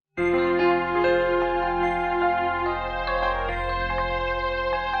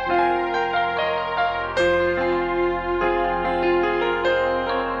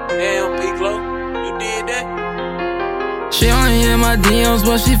my DMs,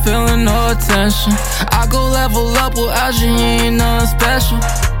 but she feeling no attention. I go level up without she ain't nothing special.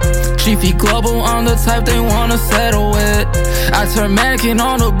 Chiefy global, I'm the type they wanna settle with. I turn mannequin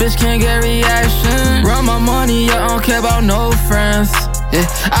on, no bitch can't get reaction. Run my money, I don't care about no friends. Yeah,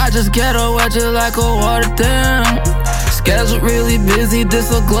 I just get a wedge like a water dam. Schedule really busy,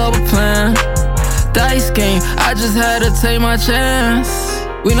 this a global plan. Dice game, I just had to take my chance.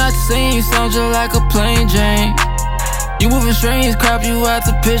 We not the same, you sound just like a plain Jane. You moving strange, crap, you have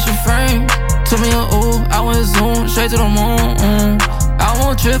to pitch your frame. Told me a ooh, I went zoom, straight to the moon. I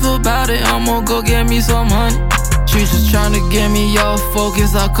won't trip about it, I'ma go get me some money. She just tryna get me off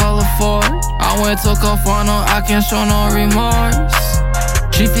focus, I call her for it. I went took off on her, I can't show no remorse.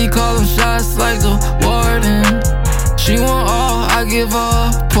 Chiefy call them shots like the warden. She want all, I give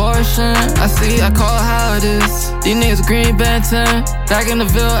her a portion. I see, I call her how it is. These niggas green band 10. Back in the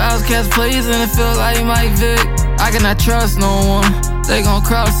Ville, outcast plays and it feel like Mike Vick. I cannot trust no one, they gon'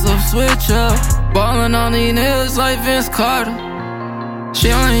 cross up, switch up. Ballin' on these niggas like Vince Carter.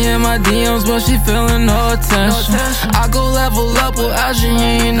 She only in my DMs, but she feeling no attention. I go level up without she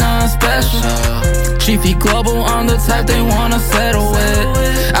ain't nothing special. Chiefy global, I'm the type they wanna settle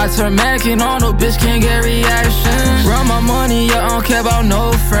with. I turn mannequin on, no bitch can't get reaction. Run my money, I don't care about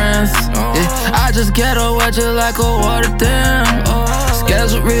no friends. Yeah, I just get a wedge like a water dam.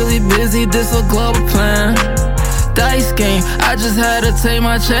 Schedule really busy, this a global plan. Dice game, I just had to take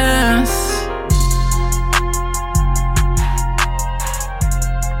my chance.